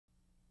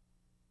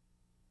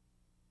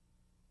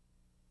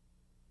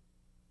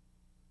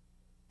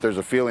There's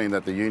a feeling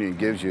that the union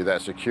gives you,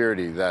 that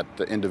security, that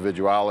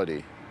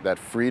individuality, that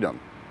freedom.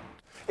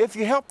 If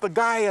you help the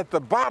guy at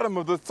the bottom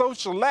of the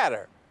social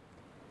ladder,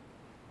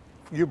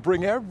 you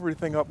bring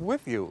everything up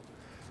with you.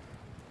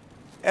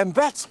 And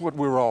that's what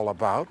we're all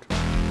about.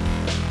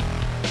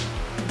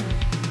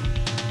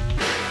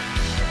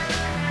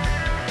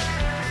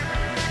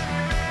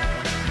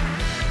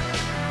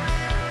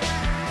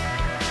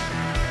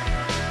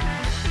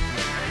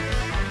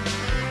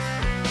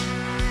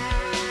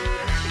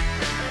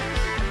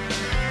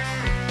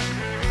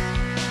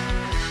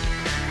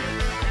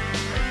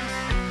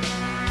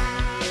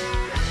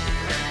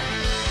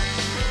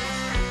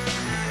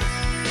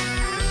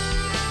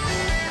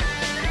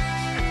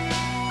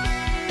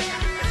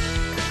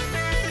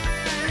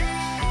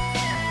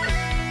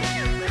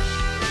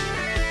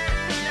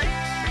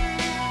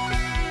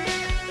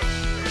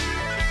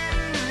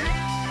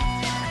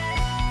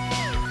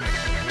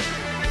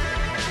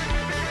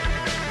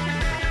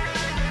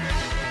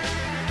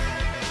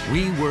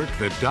 We work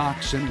the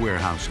docks and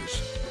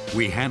warehouses.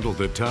 We handle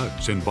the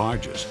tugs and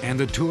barges and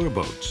the tour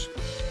boats.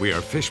 We are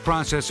fish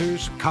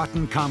processors,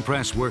 cotton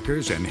compress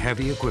workers, and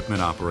heavy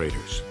equipment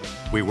operators.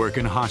 We work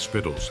in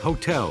hospitals,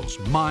 hotels,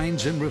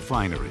 mines, and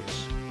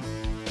refineries.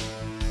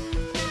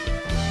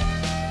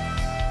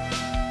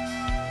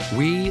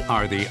 We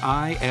are the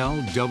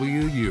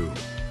ILWU.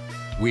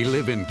 We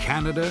live in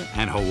Canada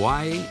and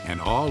Hawaii and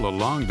all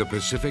along the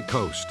Pacific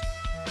coast.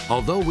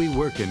 Although we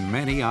work in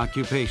many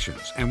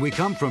occupations and we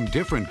come from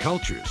different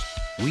cultures,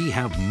 we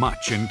have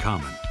much in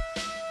common.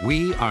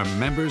 We are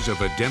members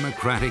of a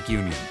democratic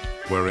union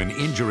where an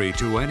injury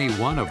to any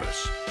one of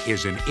us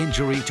is an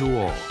injury to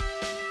all.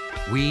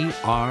 We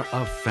are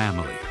a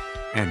family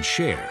and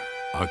share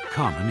a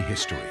common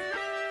history.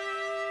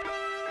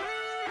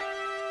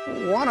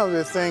 One of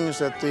the things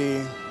that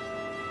the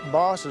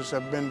bosses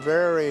have been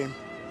very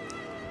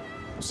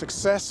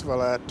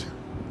successful at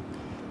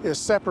is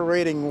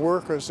separating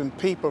workers and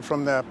people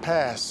from their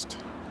past.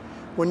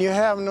 When you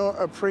have no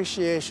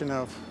appreciation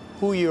of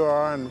who you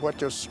are and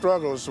what your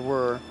struggles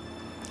were,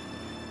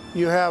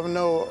 you have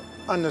no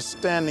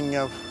understanding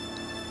of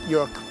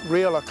your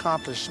real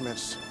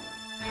accomplishments.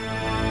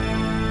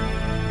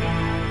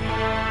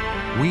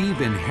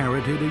 We've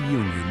inherited a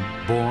union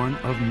born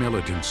of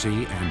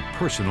militancy and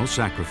personal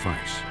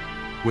sacrifice,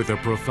 with a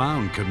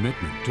profound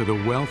commitment to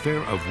the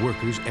welfare of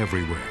workers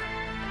everywhere.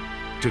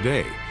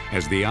 Today,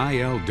 as the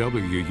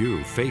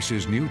ILWU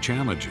faces new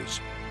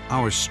challenges,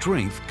 our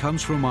strength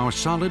comes from our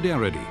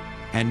solidarity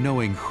and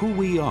knowing who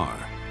we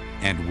are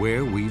and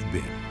where we've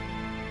been.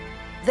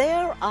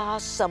 There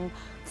are some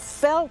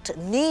felt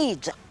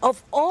needs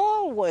of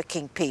all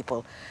working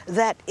people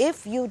that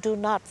if you do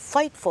not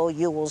fight for,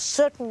 you will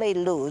certainly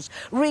lose,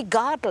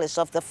 regardless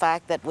of the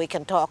fact that we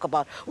can talk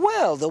about,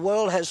 well, the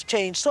world has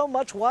changed so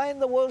much, why in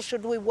the world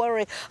should we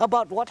worry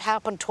about what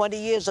happened 20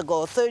 years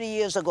ago, 30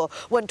 years ago,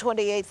 when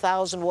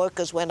 28,000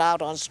 workers went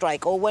out on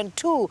strike, or when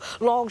 2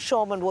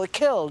 longshoremen were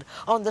killed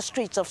on the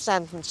streets of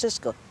San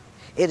Francisco.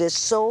 It is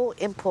so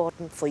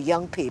important for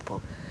young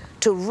people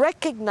to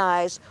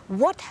recognize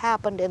what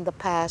happened in the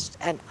past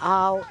and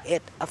how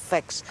it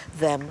affects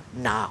them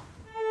now.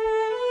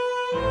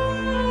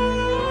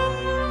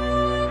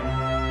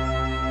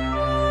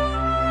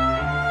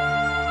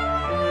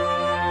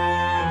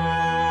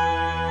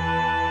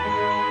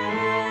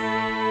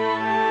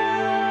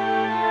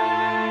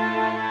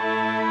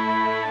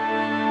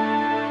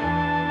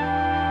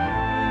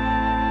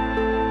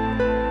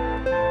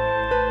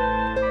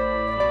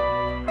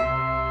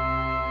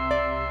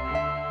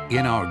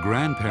 In our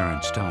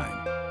grandparents'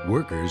 time,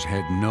 workers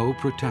had no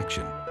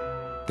protection.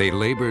 They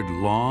labored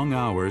long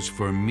hours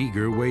for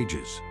meager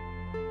wages.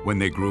 When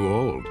they grew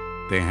old,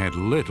 they had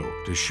little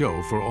to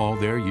show for all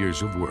their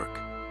years of work.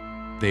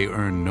 They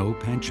earned no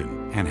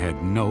pension and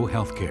had no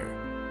health care.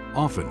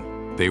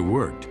 Often, they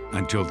worked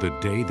until the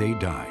day they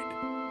died.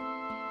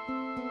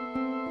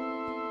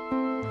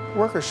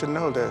 Workers should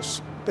know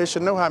this. They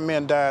should know how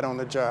men died on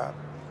the job.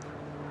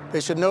 They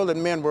should know that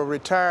men were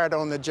retired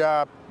on the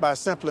job by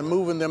simply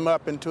moving them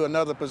up into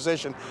another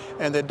position,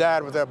 and they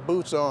died with their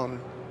boots on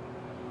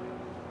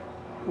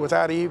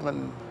without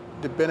even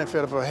the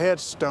benefit of a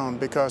headstone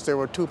because they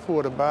were too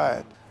poor to buy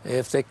it.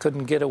 If they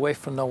couldn't get away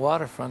from the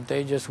waterfront,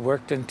 they just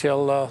worked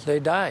until they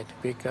died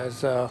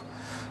because their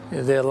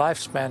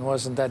lifespan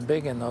wasn't that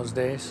big in those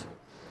days.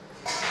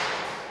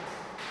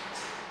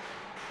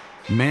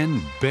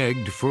 Men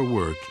begged for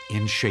work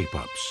in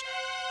shape-ups.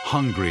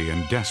 Hungry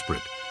and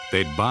desperate,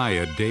 they'd buy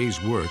a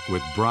day's work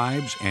with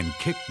bribes and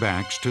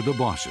kickbacks to the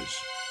bosses.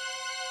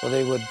 Well,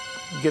 they would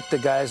get the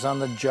guys on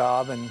the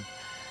job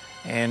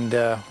and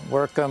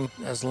work them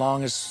as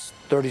long as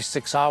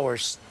 36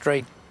 hours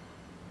straight.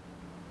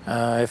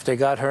 If they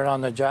got hurt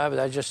on the job,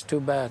 that's just too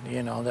bad.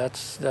 You know,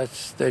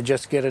 they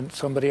just get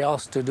somebody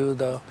else to do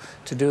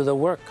the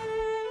work.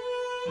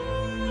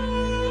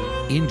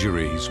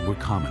 Injuries were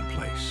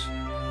commonplace.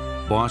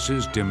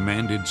 Bosses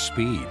demanded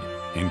speed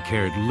and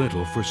cared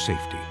little for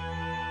safety.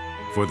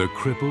 For the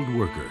crippled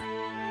worker,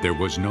 there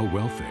was no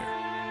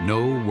welfare,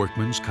 no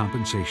workman's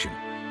compensation.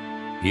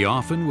 he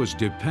often was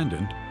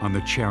dependent on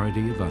the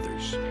charity of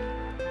others.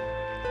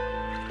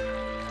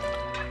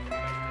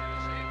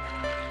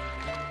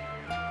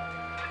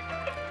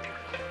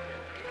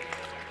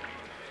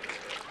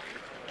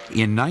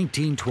 In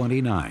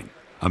 1929,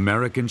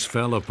 Americans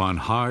fell upon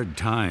hard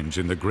times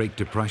in the Great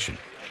Depression.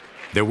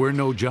 There were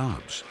no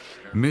jobs.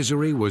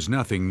 Misery was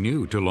nothing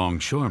new to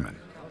longshoremen,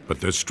 but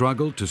the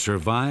struggle to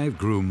survive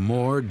grew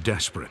more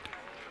desperate.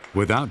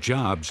 Without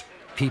jobs,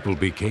 people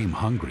became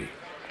hungry.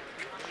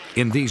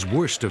 In these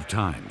worst of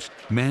times,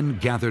 men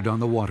gathered on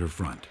the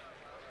waterfront.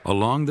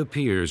 Along the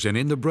piers and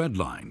in the bread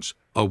lines,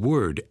 a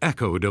word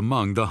echoed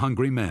among the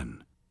hungry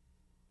men.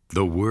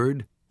 The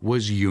word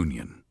was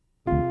union.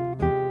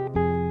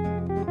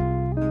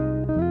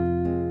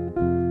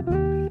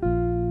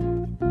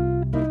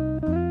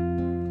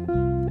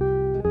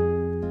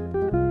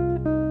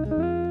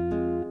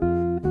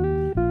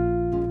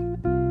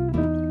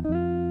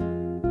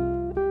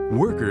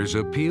 Workers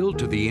appealed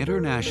to the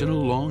International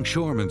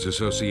Longshoremen's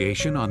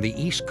Association on the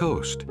East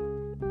Coast.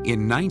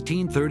 In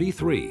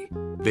 1933,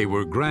 they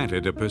were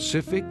granted a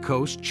Pacific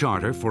Coast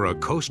charter for a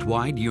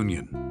coast-wide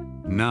union.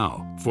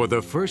 Now, for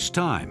the first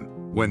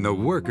time, when the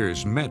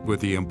workers met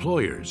with the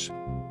employers,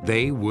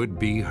 they would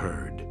be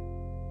heard.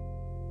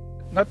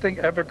 Nothing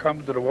ever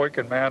comes to the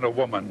working man or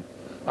woman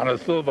on a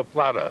silver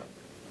platter,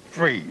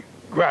 free,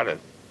 gratis.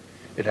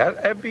 It has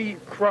every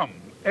crumb,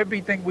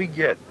 everything we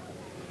get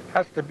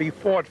has to be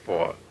fought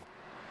for.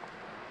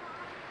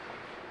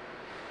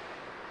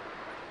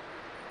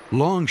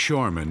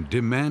 Longshoremen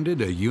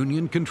demanded a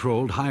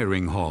union-controlled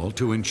hiring hall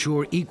to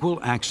ensure equal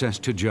access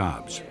to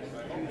jobs.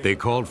 They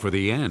called for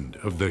the end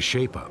of the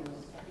shape-up.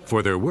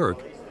 For their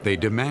work, they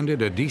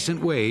demanded a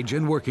decent wage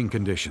and working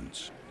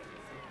conditions.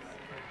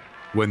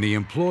 When the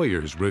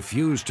employers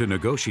refused to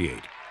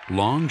negotiate,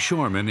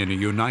 longshoremen in a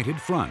united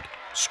front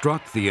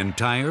struck the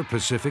entire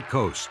Pacific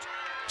coast.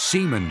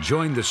 Seamen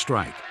joined the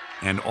strike,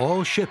 and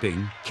all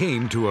shipping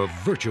came to a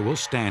virtual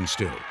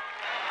standstill.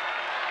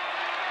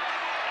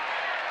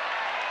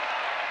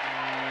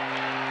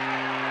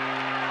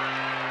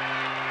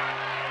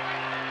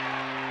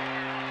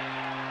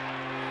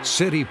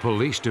 City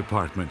police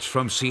departments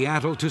from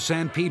Seattle to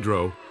San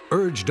Pedro,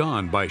 urged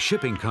on by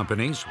shipping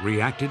companies,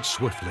 reacted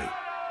swiftly.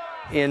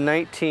 In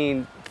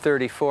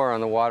 1934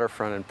 on the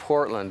waterfront in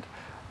Portland,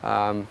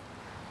 the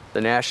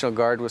National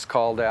Guard was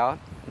called out,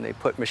 and they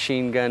put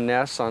machine gun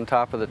nests on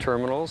top of the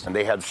terminals. And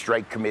they had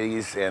strike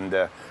committees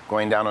and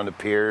going down on the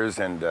piers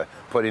and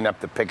putting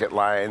up the picket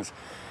lines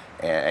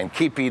and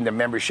keeping the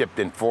membership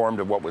informed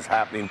of what was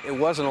happening. It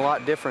wasn't a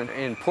lot different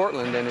in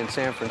Portland than in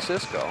San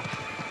Francisco.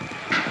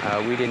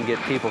 We didn't get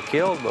people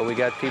killed, but we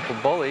got people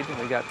bullied,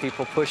 we got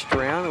people pushed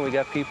around, and we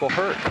got people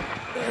hurt.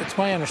 It's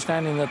my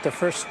understanding that the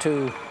first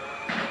two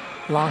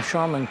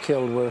longshoremen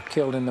killed were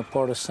killed in the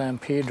port of San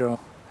Pedro.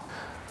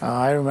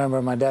 I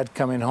remember my dad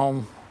coming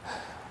home.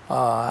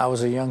 I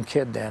was a young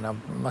kid then. I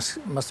must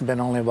have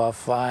been only about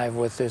 5,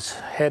 with his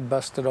head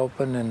busted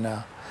open,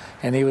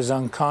 and he was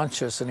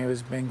unconscious, and he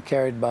was being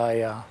carried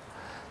by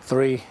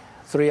three,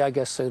 I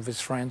guess, of his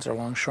friends or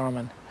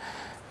longshoremen.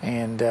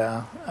 And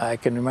I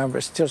can remember,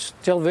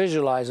 still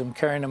visualize him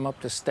carrying him up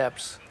the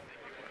steps.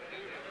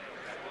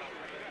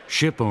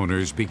 Ship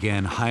owners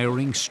began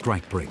hiring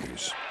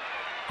strikebreakers.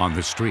 On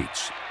the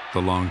streets,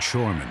 the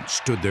longshoremen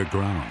stood their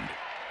ground.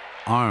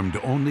 Armed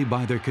only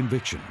by their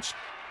convictions,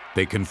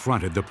 they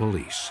confronted the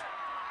police.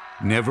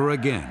 Never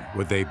again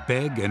would they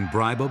beg and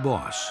bribe a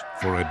boss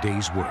for a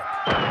day's work.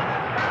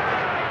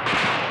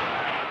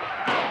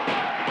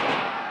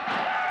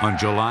 On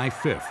July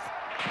 5th,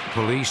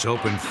 police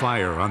opened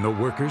fire on the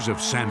workers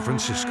of San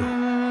Francisco.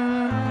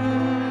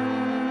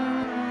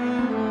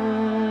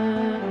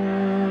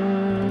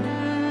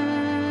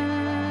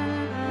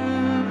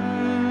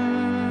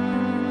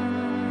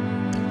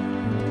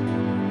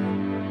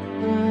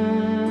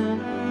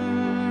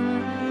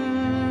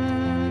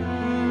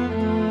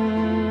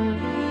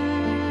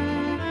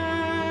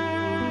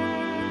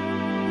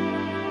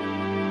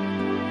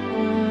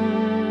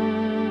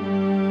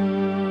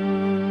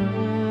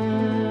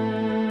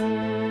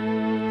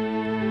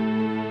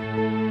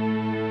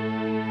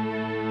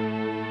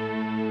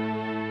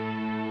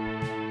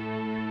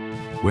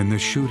 When the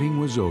shooting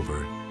was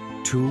over,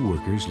 2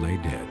 workers lay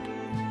dead.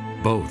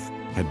 Both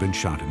had been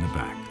shot in the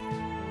back.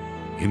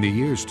 In the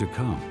years to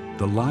come,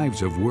 the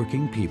lives of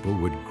working people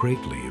would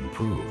greatly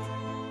improve.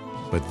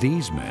 But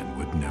these men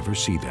would never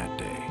see that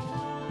day,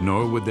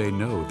 nor would they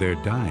know their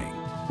dying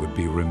would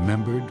be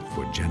remembered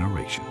for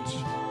generations.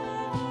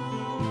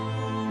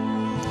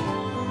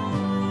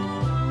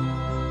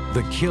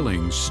 The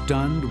killings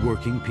stunned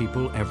working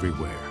people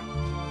everywhere.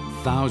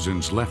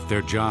 Thousands left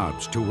their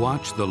jobs to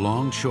watch the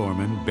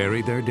longshoremen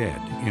bury their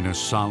dead in a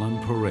solemn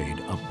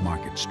parade up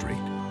Market Street.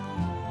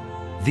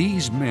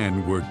 These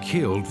men were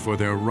killed for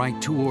their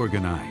right to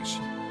organize.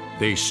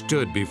 They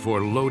stood before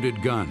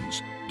loaded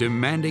guns,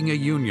 demanding a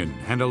union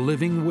and a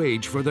living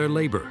wage for their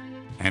labor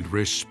and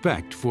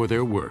respect for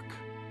their work.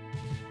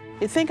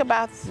 You think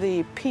about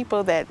the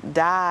people that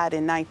died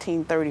in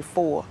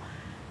 1934.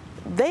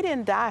 They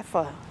didn't die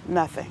for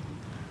nothing.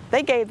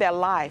 They gave their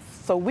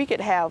life so we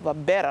could have a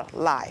better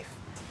life.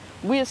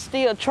 We're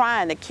still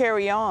trying to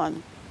carry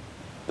on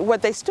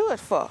what they stood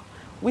for.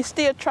 We're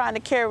still trying to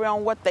carry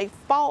on what they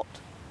fought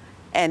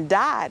and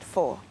died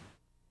for.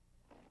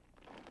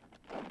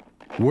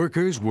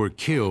 Workers were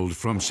killed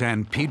from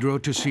San Pedro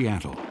to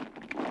Seattle.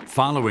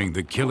 Following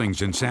the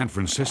killings in San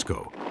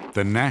Francisco,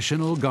 the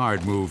National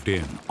Guard moved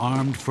in,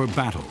 armed for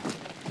battle.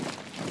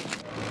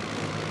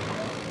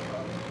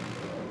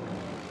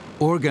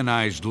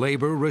 Organized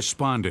labor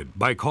responded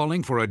by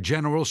calling for a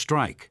general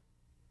strike.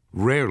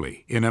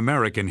 Rarely in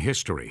American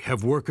history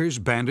have workers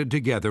banded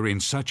together in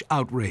such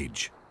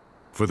outrage.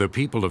 For the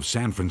people of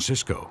San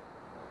Francisco,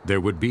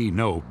 there would be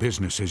no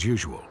business as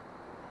usual.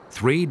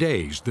 3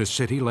 days the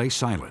city lay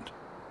silent.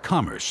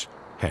 Commerce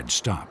had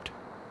stopped.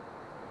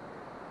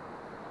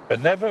 But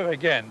never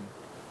again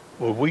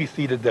will we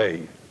see the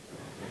day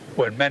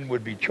when men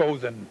would be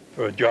chosen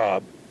for a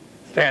job,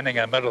 standing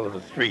in the middle of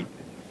the street,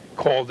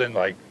 called in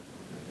like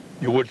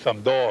you would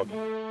some dog.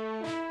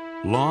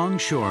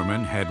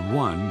 Longshoremen had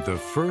won the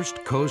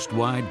first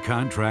coast-wide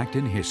contract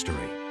in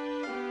history.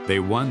 They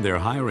won their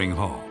hiring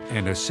haul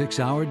and a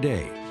 6-hour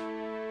day.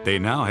 They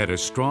now had a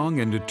strong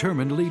and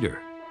determined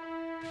leader.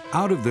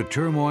 Out of the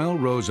turmoil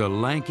rose a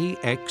lanky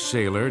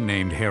ex-sailor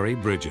named Harry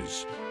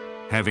Bridges.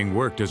 Having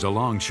worked as a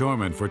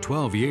longshoreman for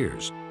 12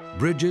 years,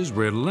 Bridges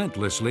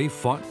relentlessly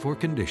fought for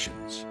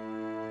conditions.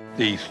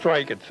 The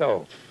strike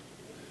itself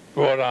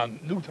brought on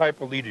new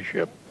type of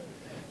leadership,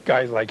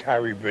 guys like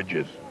Harry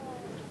Bridges,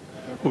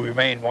 who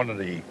remained one of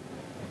the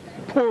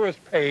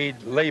poorest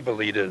paid labor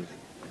leaders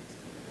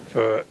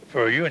for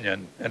a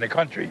union in the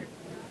country.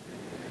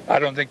 I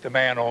don't think the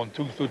man owned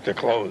 2 suits of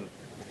clothes.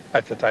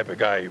 That's the type of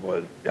guy he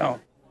was, you know.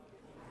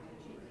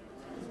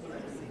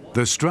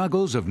 The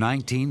struggles of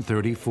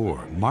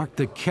 1934 marked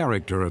the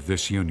character of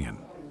this union.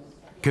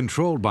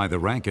 Controlled by the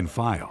rank and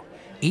file,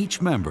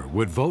 each member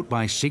would vote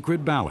by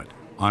secret ballot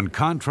on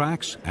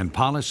contracts and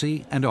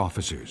policy and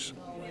officers.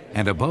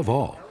 And above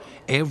all,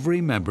 every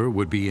member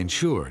would be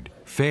ensured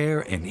fair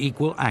and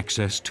equal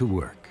access to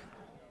work.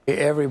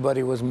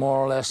 Everybody was more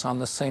or less on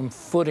the same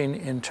footing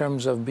in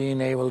terms of being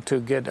able to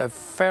get a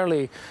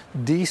fairly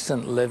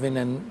decent living,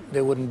 and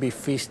they wouldn't be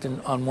feasting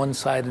on one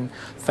side and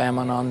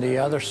famine on the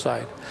other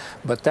side.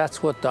 But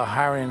that's what the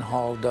hiring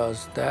hall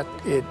does, that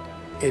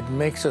it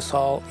makes us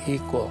all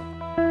equal.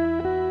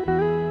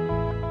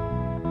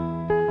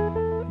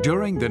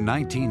 During the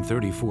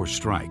 1934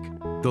 strike,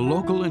 the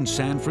local in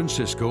San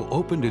Francisco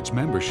opened its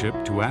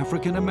membership to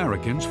African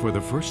Americans for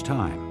the first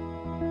time.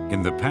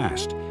 In the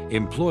past,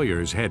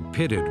 employers had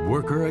pitted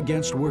worker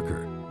against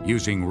worker,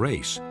 using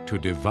race to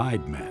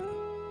divide men.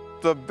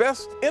 The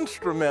best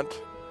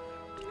instrument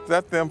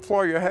that the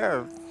employer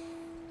has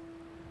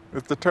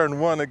is to turn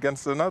one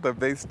against another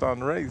based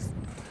on race.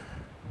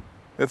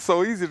 It's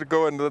so easy to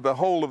go into the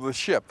hold of the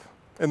ship,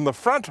 in the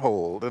front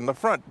hold, in the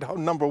front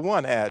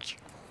 #1 hatch,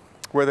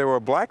 where there were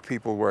black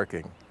people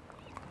working,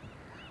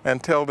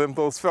 and tell them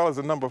those fellas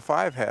in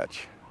 #5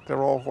 hatch,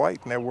 they're all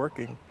white and they're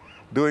working,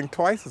 doing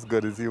twice as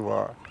good as you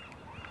are.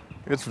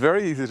 It's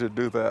very easy to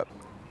do that.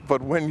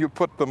 But when you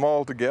put them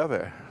all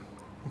together,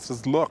 it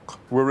says, look,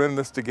 we're in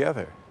this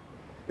together.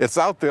 It's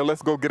out there,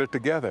 let's go get it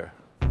together.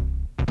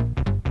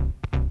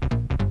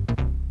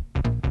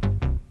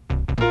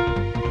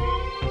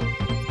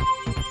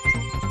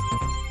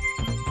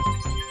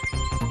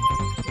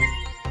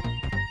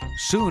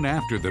 Soon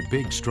after the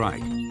big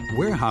strike,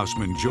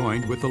 warehousemen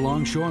joined with the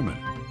longshoremen.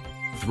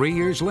 3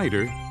 years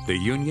later, the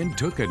union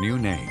took a new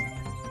name.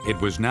 It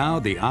was now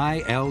the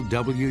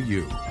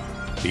ILWU,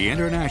 the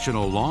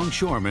International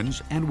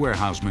Longshoremen's and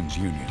Warehousemen's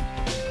Union.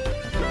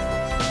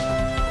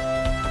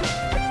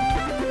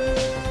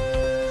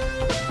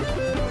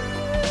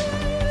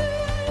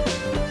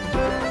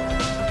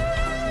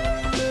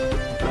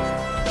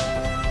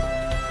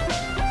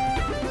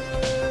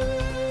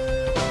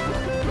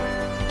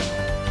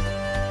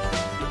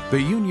 The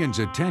union's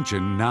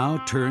attention now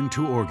turned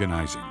to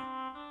organizing.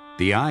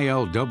 The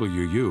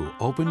ILWU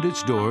opened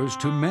its doors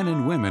to men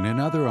and women in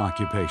other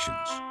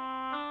occupations.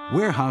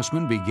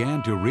 Warehousemen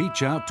began to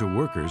reach out to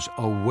workers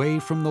away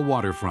from the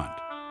waterfront.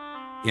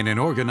 In an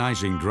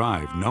organizing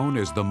drive known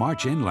as the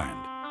March Inland,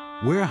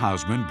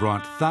 warehousemen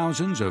brought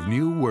thousands of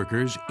new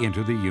workers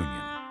into the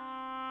union.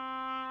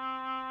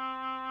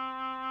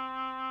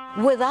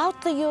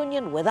 Without the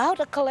union, without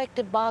a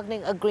collective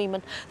bargaining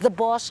agreement, the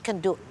boss can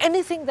do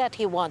anything that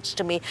he wants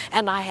to me,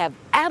 and I have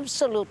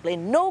absolutely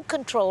no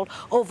control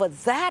over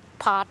that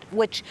part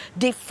which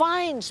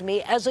defines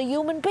me as a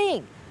human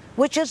being,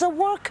 which is a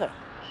worker.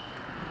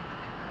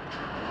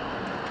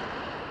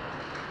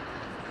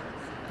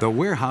 The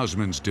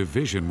warehousemen's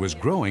division was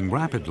growing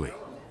rapidly.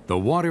 The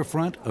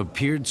waterfront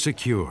appeared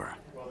secure.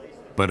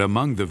 But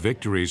among the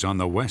victories on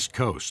the West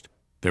Coast,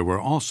 there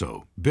were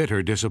also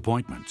bitter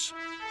disappointments.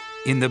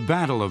 In the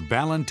Battle of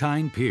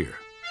Ballantine Pier,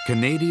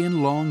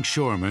 Canadian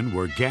longshoremen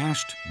were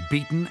gassed,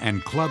 beaten,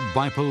 and clubbed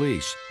by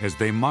police as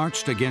they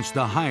marched against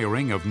the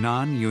hiring of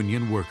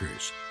non-union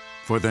workers.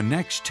 For the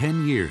next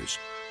 10 years,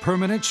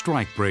 permanent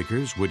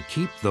strikebreakers would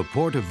keep the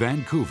Port of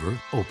Vancouver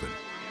open.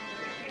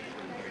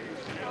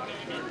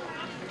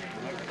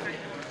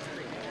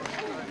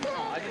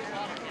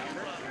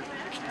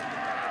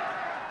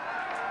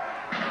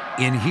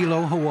 In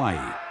Hilo,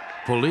 Hawaii,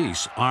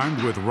 police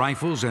armed with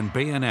rifles and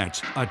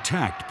bayonets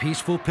attacked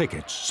peaceful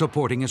pickets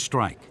supporting a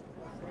strike.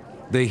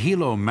 The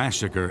Hilo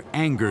massacre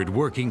angered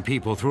working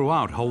people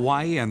throughout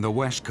Hawaii and the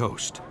West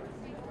Coast.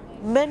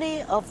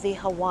 Many of the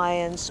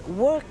Hawaiians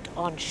worked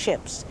on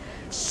ships.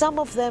 Some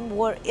of them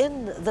were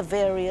in the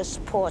various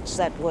ports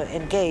that were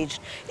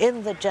engaged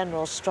in the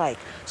general strike,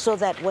 so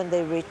that when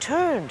they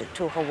returned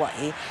to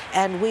Hawaii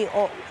and we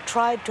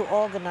tried to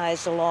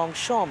organize the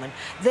longshoremen,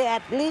 they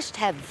at least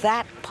had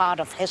that part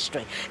of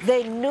history.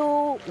 They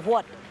knew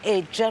what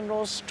a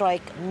general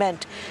strike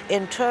meant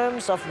in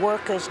terms of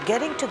workers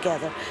getting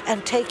together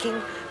and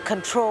taking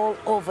control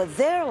over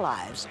their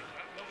lives.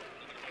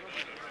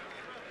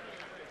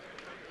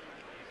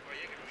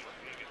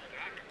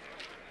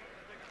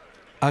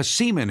 A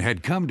seaman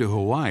had come to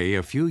Hawaii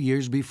a few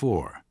years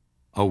before.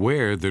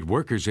 Aware that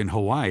workers in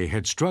Hawaii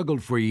had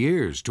struggled for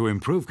years to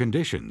improve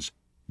conditions,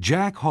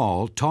 Jack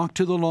Hall talked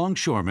to the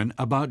longshoremen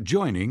about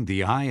joining the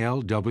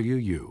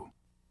ILWU.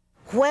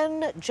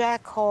 When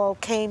Jack Hall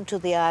came to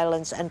the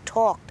islands and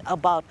talked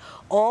about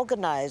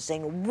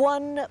organizing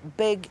one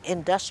big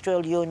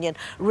industrial union,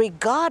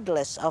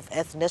 regardless of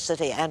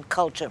ethnicity and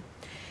culture,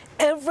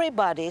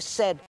 everybody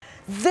said,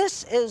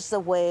 this is the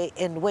way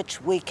in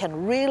which we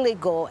can really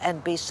go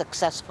and be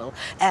successful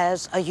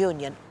as a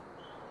union.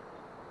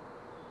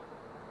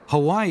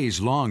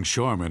 Hawaii's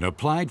longshoremen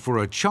applied for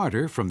a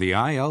charter from the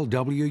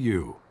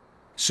ILWU.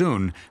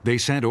 Soon, they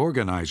sent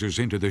organizers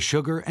into the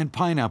sugar and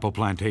pineapple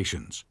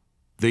plantations.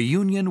 The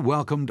union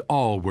welcomed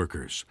all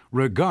workers,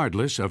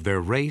 regardless of their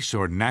race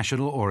or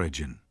national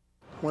origin.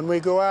 When we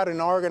go out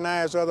and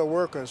organize other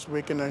workers,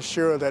 we can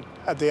assure that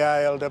the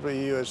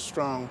ILWU is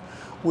strong.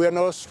 We are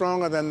no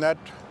stronger than that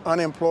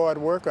unemployed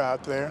worker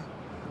out there.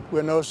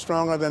 We're no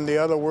stronger than the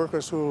other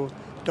workers who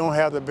don't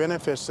have the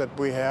benefits that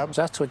we have.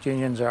 That's what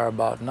unions are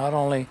about, not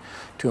only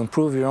to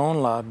improve your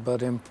own lot, but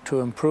to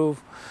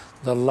improve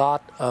the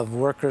lot of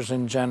workers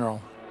in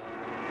general.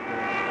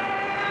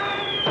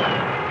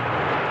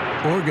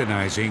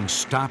 Organizing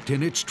stopped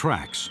in its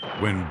tracks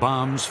when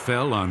bombs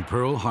fell on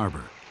Pearl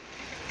Harbor.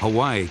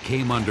 Hawaii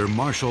came under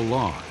martial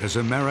law as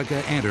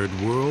America entered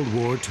World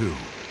War II.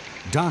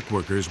 Dock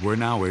workers were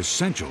now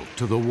essential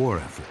to the war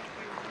effort.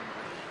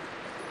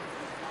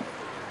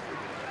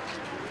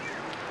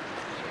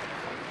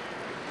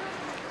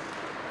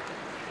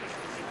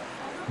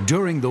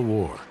 During the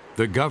war,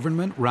 the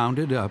government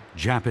rounded up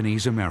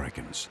Japanese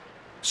Americans.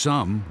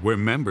 Some were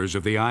members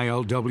of the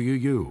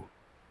ILWU.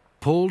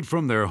 Pulled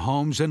from their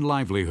homes and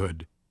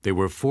livelihood, they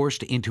were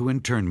forced into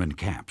internment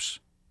camps.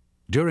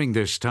 During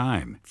this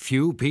time,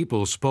 few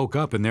people spoke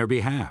up in their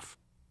behalf.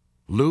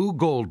 Lou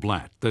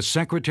Goldblatt, the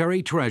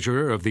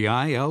secretary-treasurer of the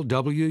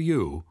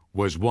ILWU,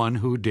 was one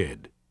who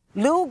did.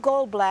 Lou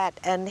Goldblatt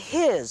and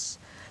his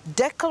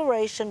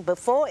declaration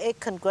before a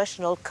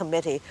congressional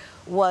committee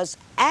was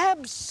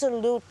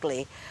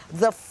absolutely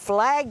the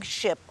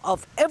flagship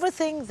of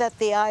everything that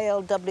the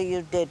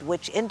ILWU did,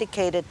 which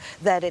indicated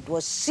that it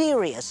was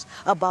serious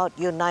about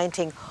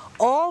uniting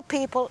all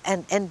people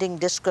and ending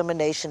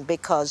discrimination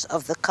because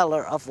of the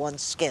color of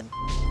one's skin.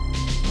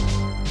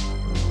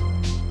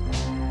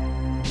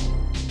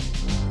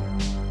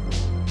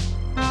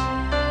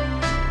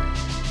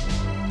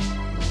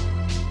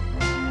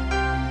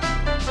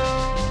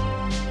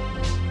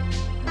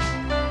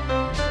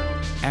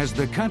 As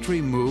the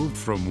country moved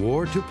from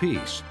war to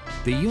peace,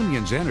 the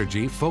union's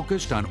energy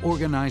focused on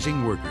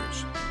organizing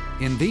workers.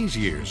 In these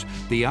years,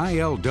 the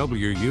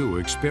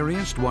ILWU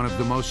experienced one of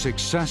the most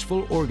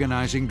successful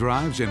organizing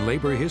drives in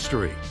labor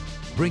history,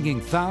 bringing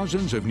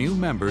thousands of new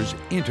members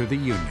into the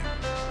union.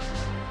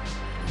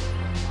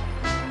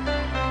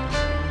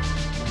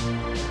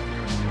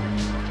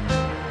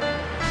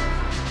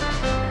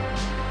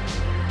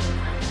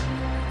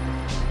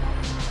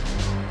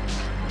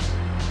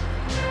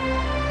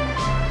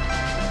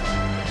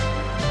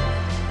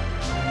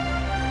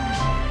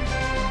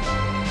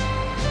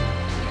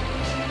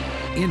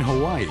 In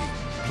Hawaii,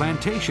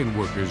 plantation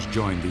workers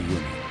joined the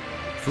union.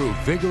 Through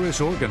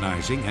vigorous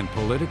organizing and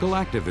political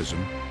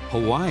activism,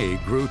 Hawaii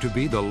grew to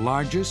be the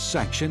largest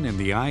section in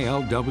the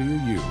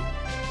ILWU.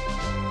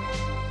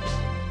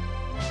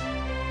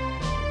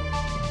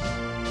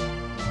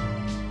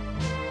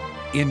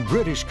 In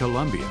British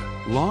Columbia,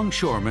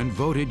 longshoremen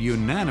voted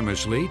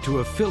unanimously to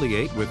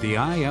affiliate with the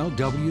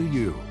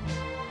ILWU.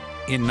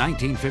 In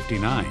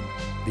 1959,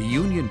 the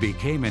union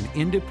became an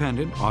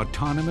independent,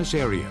 autonomous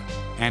area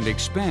and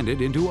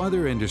expanded into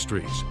other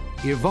industries,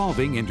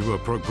 evolving into a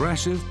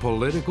progressive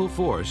political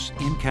force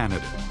in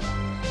Canada.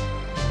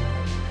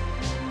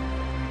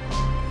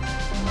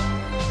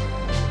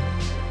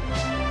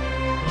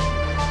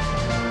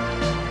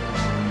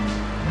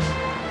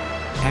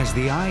 As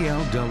the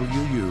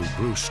ILWU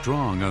grew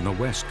strong on the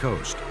West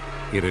Coast,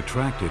 it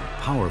attracted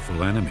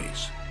powerful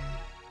enemies.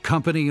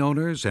 Company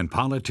owners and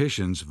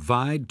politicians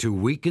vied to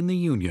weaken the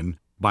union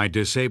by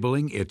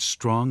disabling its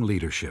strong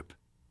leadership.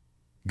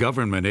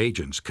 Government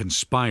agents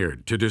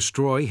conspired to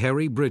destroy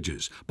Harry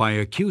Bridges by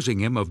accusing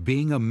him of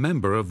being a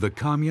member of the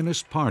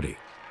Communist Party.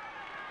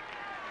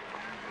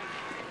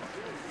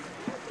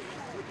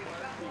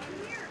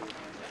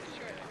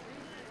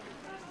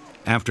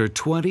 After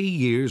 20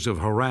 years of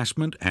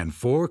harassment and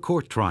 4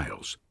 court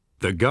trials,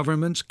 the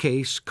government's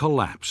case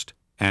collapsed,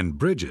 and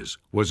Bridges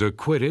was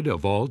acquitted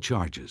of all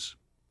charges.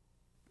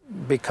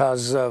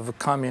 Because of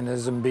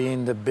communism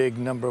being the big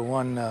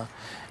 #1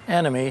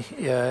 enemy,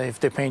 if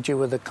they paint you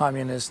with a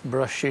communist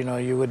brush, you know,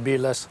 you would be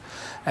less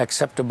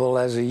acceptable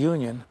as a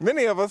union.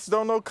 Many of us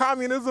don't know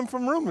communism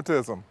from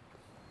rheumatism.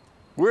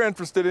 We're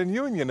interested in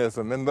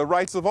unionism and the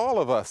rights of all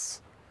of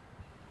us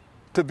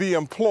to be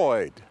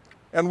employed,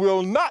 and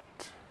will not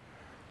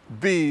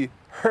be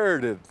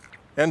herded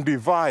and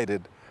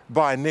divided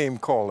by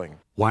name-calling.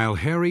 While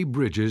Harry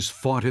Bridges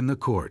fought in the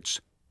courts,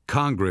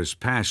 Congress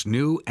passed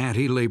new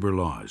anti-labor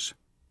laws.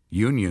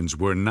 Unions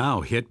were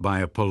now hit by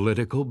a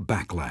political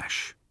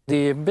backlash.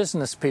 The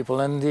business people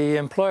and the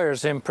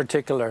employers in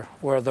particular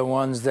were the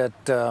ones that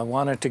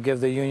wanted to give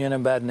the union a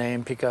bad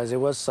name because it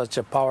was such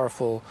a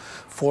powerful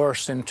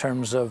force in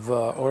terms of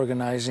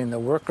organizing the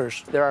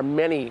workers. There are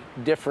many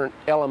different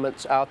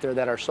elements out there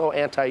that are so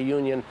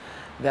anti-union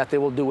that they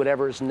will do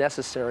whatever is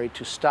necessary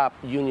to stop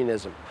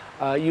unionism.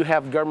 You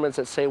have governments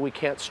that say we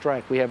can't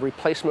strike. We have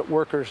replacement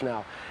workers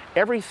now.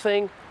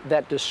 Everything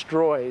that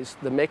destroys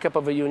the makeup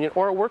of a union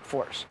or a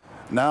workforce.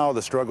 Now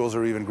the struggles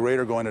are even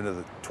greater going into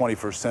the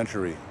 21st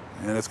century,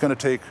 and it's going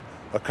to take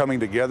a coming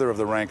together of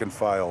the rank and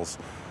files,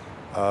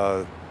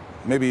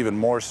 maybe even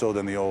more so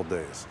than the old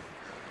days.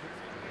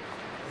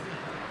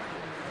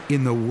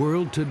 In the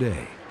world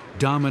today,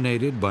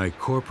 dominated by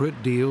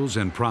corporate deals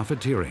and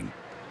profiteering,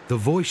 the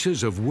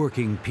voices of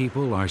working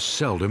people are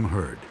seldom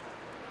heard.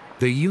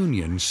 The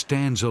union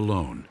stands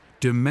alone,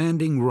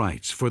 demanding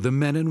rights for the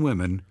men and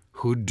women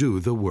who do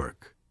the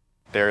work.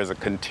 There is a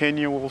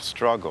continual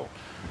struggle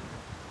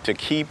to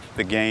keep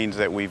the gains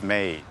that we've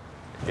made.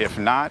 If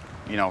not,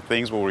 you know,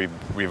 things will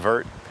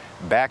revert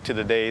back to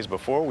the days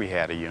before we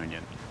had a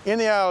union. In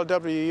the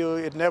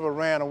ILWU, it never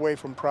ran away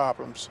from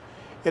problems.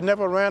 It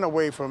never ran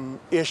away from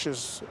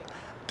issues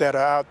that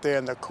are out there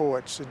in the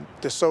courts,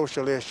 the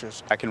social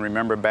issues. I can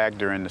remember back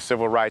during the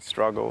civil rights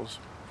struggles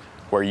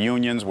where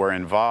unions were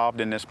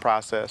involved in this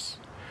process,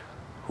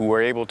 who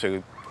were able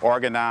to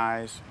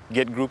organize,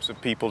 get groups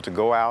of people to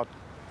go out,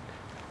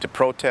 to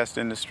protest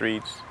in the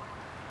streets,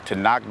 to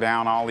knock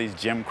down all these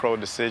Jim Crow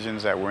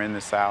decisions that were in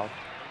the South.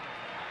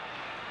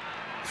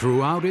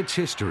 Throughout its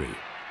history,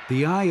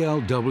 the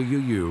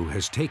ILWU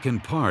has taken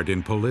part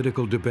in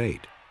political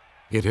debate.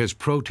 It has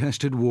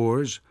protested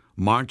wars,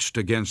 marched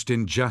against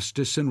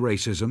injustice and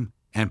racism,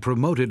 and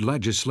promoted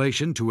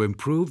legislation to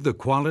improve the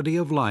quality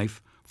of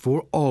life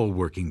for all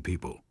working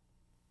people.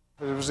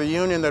 It was a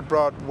union that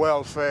brought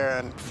welfare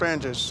and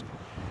fringes.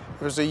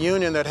 It was a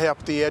union that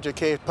helped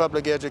the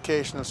public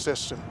educational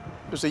system.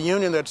 It was a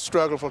union that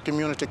struggled for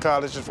community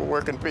colleges for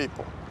working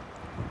people.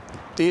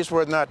 These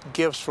were not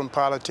gifts from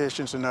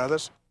politicians and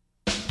others.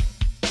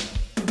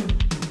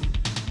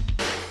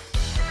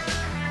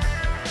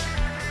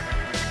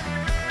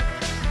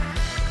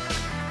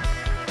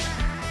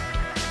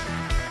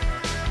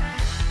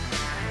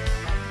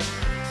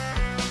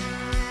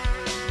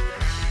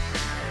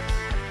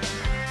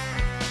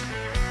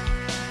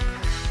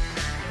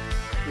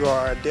 You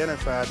are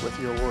identified with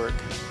your work.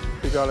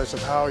 Regardless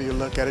of how you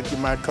look at it, you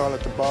might call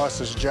it the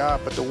boss's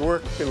job, but the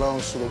work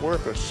belongs to the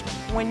workers.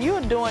 When you're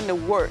doing the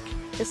work,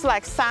 it's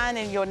like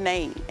signing your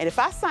name. And if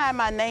I sign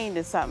my name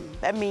to something,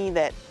 that means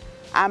that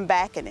I'm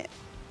backing it.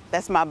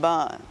 That's my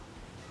bond.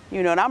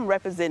 You know, and I'm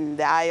representing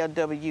the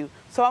ILWU,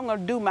 so I'm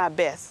gonna do my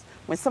best.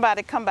 When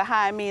somebody come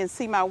behind me and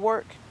see my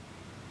work,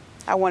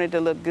 I want it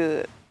to look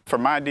good. For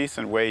my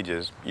decent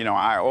wages, you know,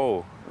 I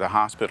owe the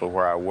hospital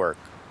where I work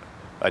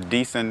a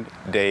decent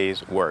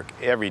day's work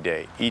every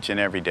day, each and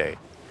every day.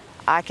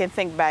 I can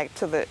think back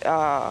to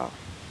the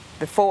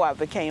before I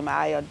became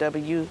an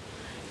ILWU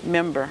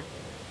member.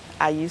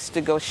 I used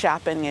to go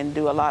shopping and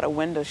do a lot of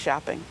window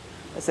shopping.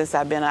 But since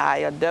I've been an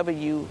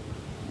ILWU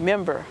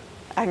member,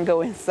 I can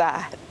go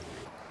inside.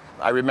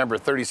 I remember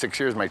 36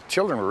 years my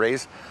children were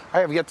raised, I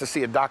have yet to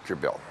see a doctor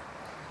bill.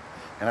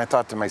 And I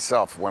thought to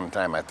myself one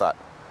time, I thought,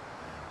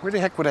 where the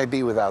heck would I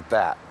be without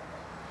that?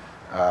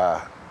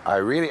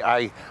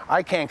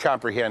 I can't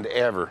comprehend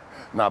ever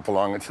not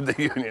belonging to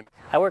the union.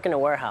 I work in a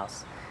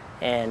warehouse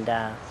and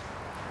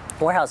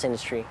warehouse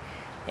industry,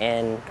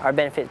 and our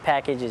benefit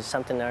package is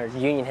something our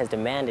union has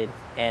demanded.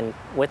 And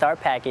with our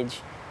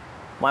package,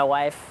 my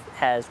wife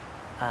has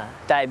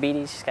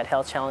diabetes, she's got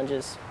health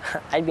challenges.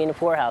 I'd be in a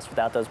poorhouse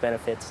without those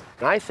benefits.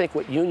 And I think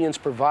what unions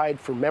provide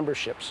for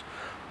memberships,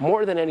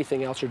 more than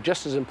anything else, or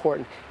just as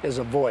important, is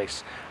a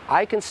voice.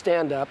 I can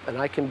stand up and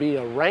I can be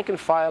a rank and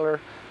filer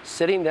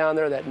sitting down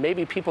there that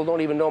maybe people don't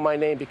even know my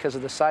name because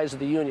of the size of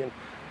the union,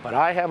 but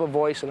I have a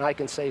voice and I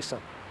can say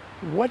something.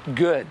 What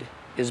good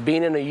is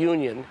being in a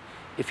union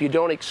if you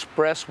don't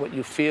express what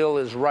you feel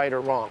is right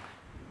or wrong?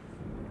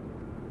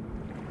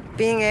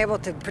 Being able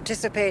to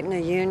participate in a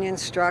union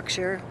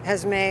structure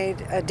has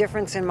made a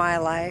difference in my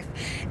life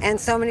and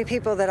so many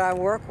people that I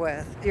work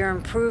with. You're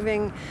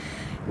improving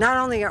not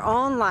only your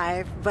own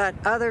life, but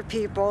other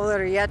people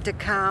that are yet to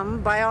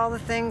come by all the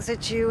things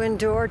that you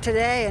endure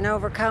today and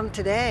overcome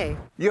today.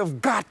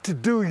 You've got to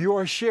do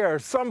your share.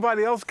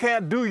 Somebody else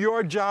can't do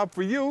your job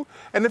for you.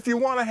 And if you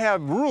want to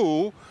have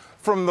rule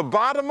from the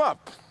bottom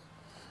up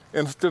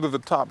instead of the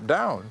top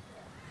down,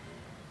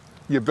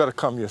 you better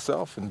come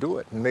yourself and do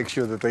it and make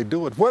sure that they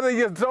do it. Whether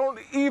you don't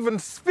even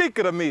speak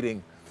at a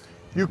meeting,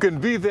 you can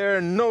be there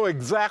and know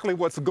exactly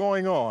what's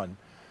going on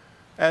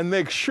and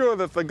make sure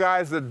that the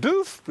guys that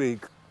do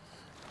speak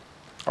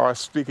are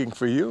speaking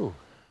for you.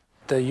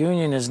 The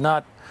union is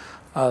not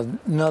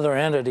another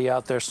entity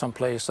out there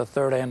someplace, a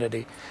third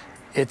entity.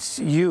 It's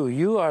you.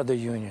 You are the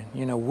union.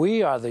 You know,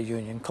 we are the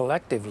union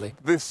collectively.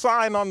 The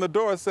sign on the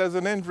door says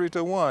an injury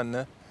to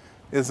one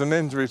is an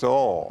injury to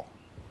all.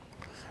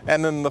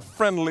 And then the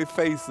friendly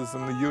faces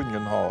in the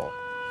union hall.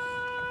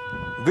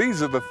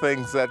 These are the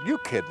things that you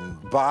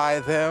couldn't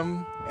buy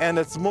them, and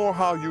it's more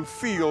how you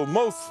feel.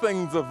 Most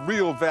things of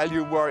real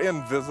value are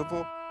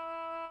invisible.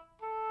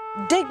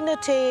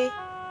 Dignity,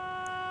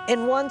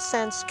 in one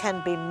sense,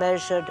 can be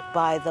measured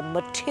by the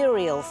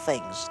material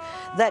things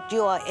that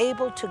you are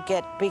able to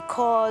get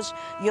because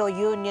your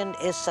union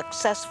is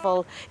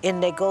successful in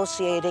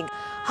negotiating.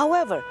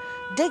 However,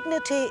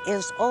 dignity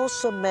is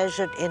also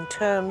measured in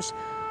terms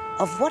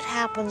of what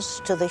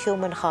happens to the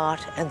human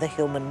heart and the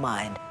human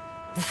mind.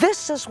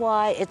 This is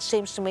why it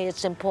seems to me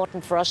it's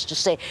important for us to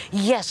say,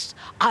 yes,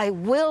 I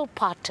will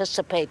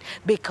participate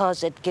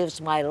because it gives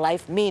my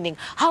life meaning.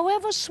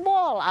 However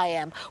small I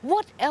am,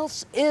 what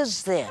else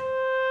is there?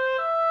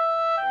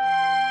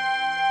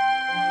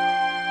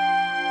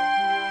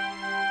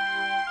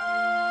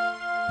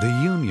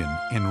 The union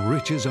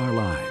enriches our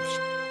lives.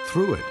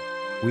 Through it,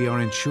 we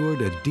are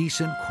ensured a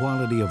decent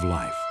quality of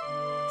life.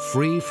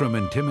 Free from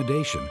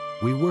intimidation,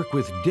 we work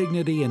with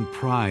dignity and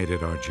pride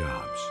at our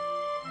jobs.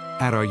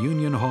 At our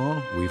union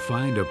hall, we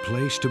find a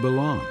place to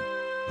belong,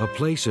 a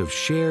place of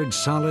shared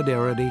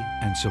solidarity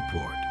and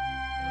support.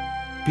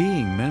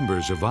 Being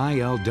members of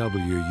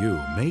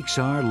ILWU makes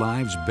our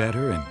lives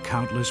better in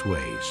countless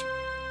ways.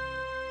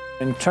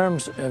 In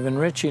terms of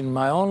enriching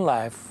my own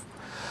life,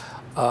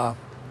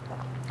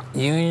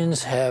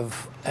 unions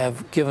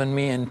have given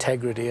me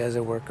integrity as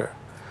a worker.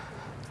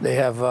 They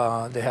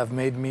have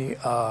made me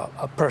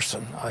a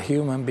person, a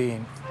human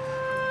being.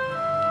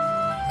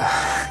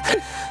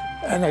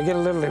 And I get a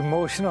little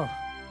emotional.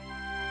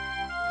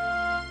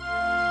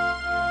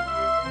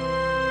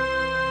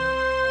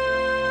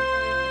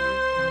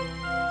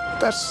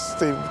 That's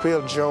the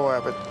real joy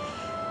of it.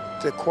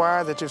 The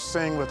choir that you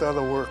sing with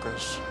other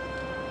workers.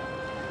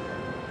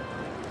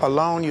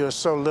 Alone you're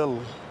so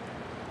little.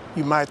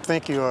 You might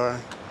think you're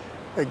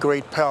a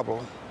great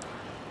pebble.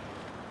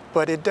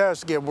 But it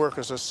does give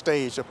workers a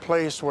stage, a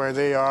place where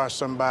they are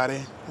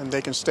somebody and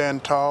they can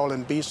stand tall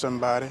and be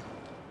somebody.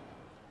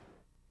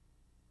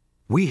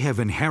 We have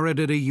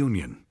inherited a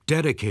union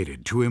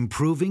dedicated to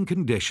improving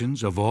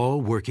conditions of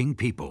all working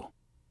people.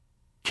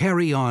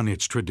 Carry on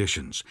its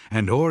traditions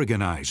and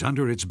organize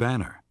under its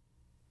banner.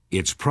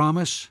 Its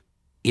promise,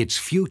 its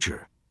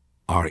future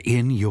are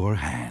in your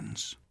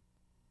hands.